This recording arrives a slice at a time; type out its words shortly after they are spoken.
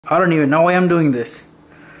I don't even know why I'm doing this.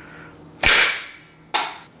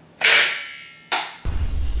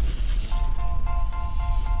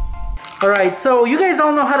 Alright, so you guys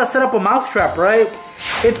all know how to set up a mousetrap, right?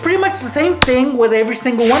 It's pretty much the same thing with every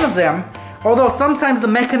single one of them. Although sometimes the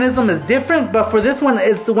mechanism is different, but for this one,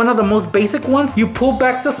 it's one of the most basic ones. You pull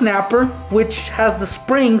back the snapper, which has the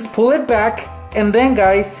springs, pull it back, and then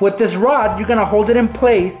guys, with this rod, you're gonna hold it in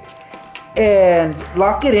place and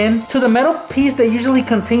lock it in to the metal piece that usually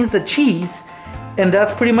contains the cheese. And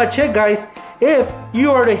that's pretty much it, guys. If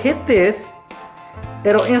you are to hit this,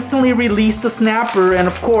 it'll instantly release the snapper, and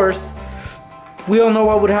of course, we all know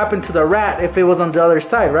what would happen to the rat if it was on the other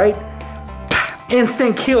side, right?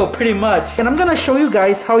 Instant kill, pretty much. And I'm gonna show you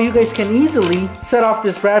guys how you guys can easily set off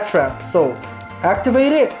this rat trap. So,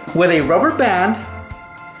 activate it with a rubber band.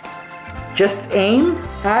 Just aim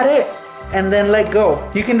at it and then let go.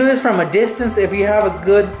 You can do this from a distance if you have a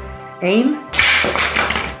good aim.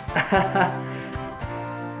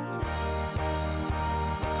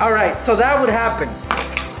 Alright, so that would happen.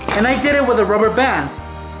 And I did it with a rubber band.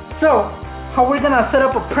 So, how we're gonna set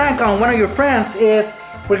up a prank on one of your friends is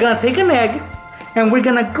we're gonna take an egg and we're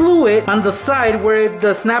gonna glue it on the side where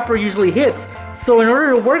the snapper usually hits. So in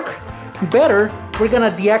order to work better, we're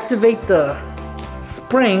gonna deactivate the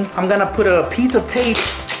spring. I'm gonna put a piece of tape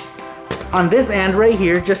on this end right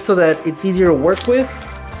here just so that it's easier to work with.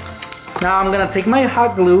 Now I'm gonna take my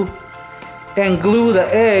hot glue and glue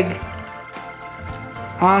the egg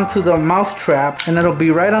onto the mouse trap, and it'll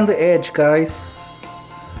be right on the edge, guys.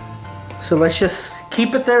 So let's just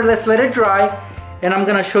keep it there, let's let it dry, and I'm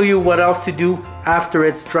gonna show you what else to do after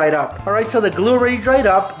it's dried up. Alright, so the glue already dried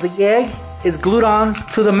up, the egg is glued on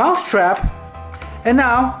to the mouse trap, and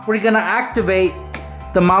now we're gonna activate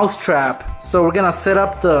the mouse trap. So we're gonna set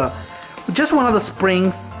up just one of the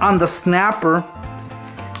springs on the snapper,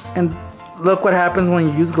 and look what happens when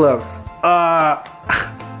you use gloves. Alright,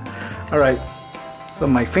 so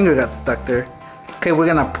my finger got stuck there. Okay, we're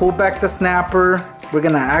gonna pull back the snapper. We're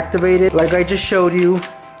gonna activate it like I just showed you.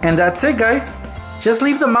 And that's it, guys. Just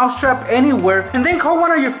leave the mousetrap anywhere and then call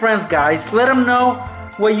one of your friends, guys. Let them know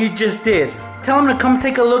what you just did. Tell them to come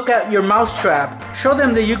take a look at your mousetrap. Show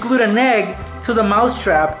them that you glued an egg to the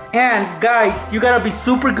mousetrap. And guys, you gotta be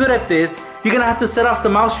super good at this. You're gonna have to set off the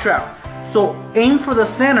mousetrap. So aim for the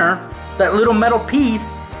center, that little metal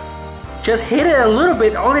piece. Just hit it a little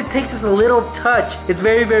bit. All it takes is a little touch. It's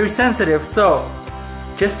very, very sensitive. So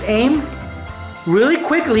just aim really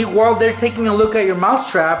quickly while they're taking a look at your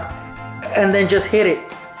mousetrap, and then just hit it.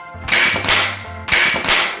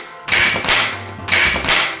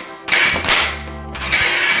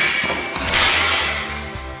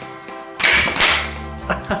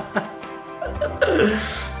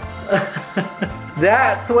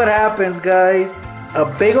 That's what happens, guys. A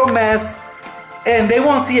big old mess, and they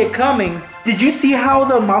won't see it coming. Did you see how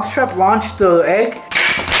the mousetrap launched the egg?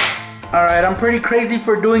 Alright, I'm pretty crazy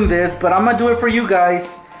for doing this, but I'm gonna do it for you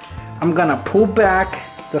guys. I'm gonna pull back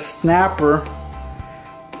the snapper,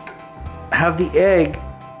 have the egg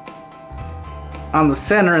on the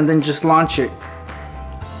center, and then just launch it.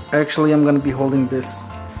 Actually, I'm gonna be holding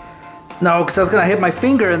this. No, because that's gonna hit my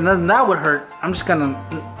finger and then that would hurt. I'm just gonna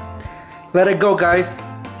let it go, guys.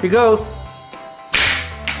 Here goes.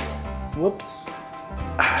 Whoops.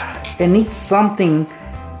 It needs something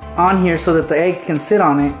on here so that the egg can sit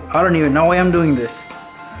on it. I don't even know why I'm doing this.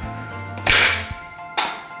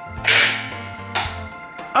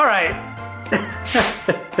 Alright.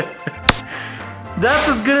 That's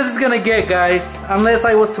as good as it's gonna get, guys. Unless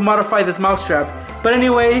I was to modify this mousetrap. But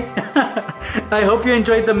anyway, I hope you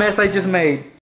enjoyed the mess I just made.